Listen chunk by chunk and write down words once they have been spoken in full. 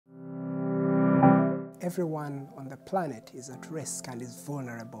everyone on the planet is at risk and is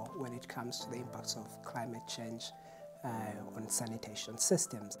vulnerable when it comes to the impacts of climate change on sanitation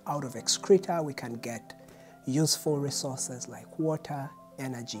systems. Out of excreta, we can get useful resources like water,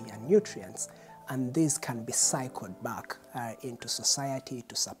 energy, and nutrients, and these can be cycled back into society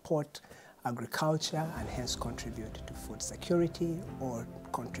to support agriculture and hence contribute to food security or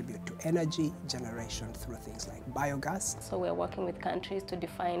contribute to energy generation through things like biogas. So we're working with countries to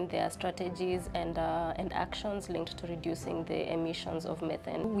define their strategies and actions linked to reducing the emissions of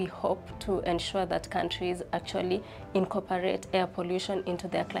methane. We hope to ensure that countries actually incorporate air pollution into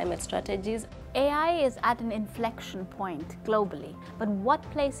their climate strategies. AI is at an inflection point globally, but what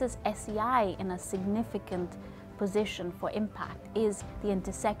places SEI in a significant position for impact is the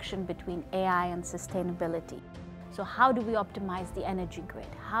intersection between AI and sustainability. So how do we optimize the energy grid?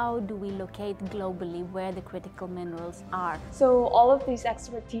 How do we locate globally where the critical minerals are? So all of these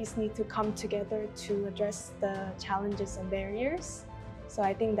expertise need to come together to address the challenges and barriers. So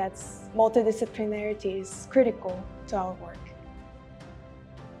I think that's multidisciplinarity is critical to our work.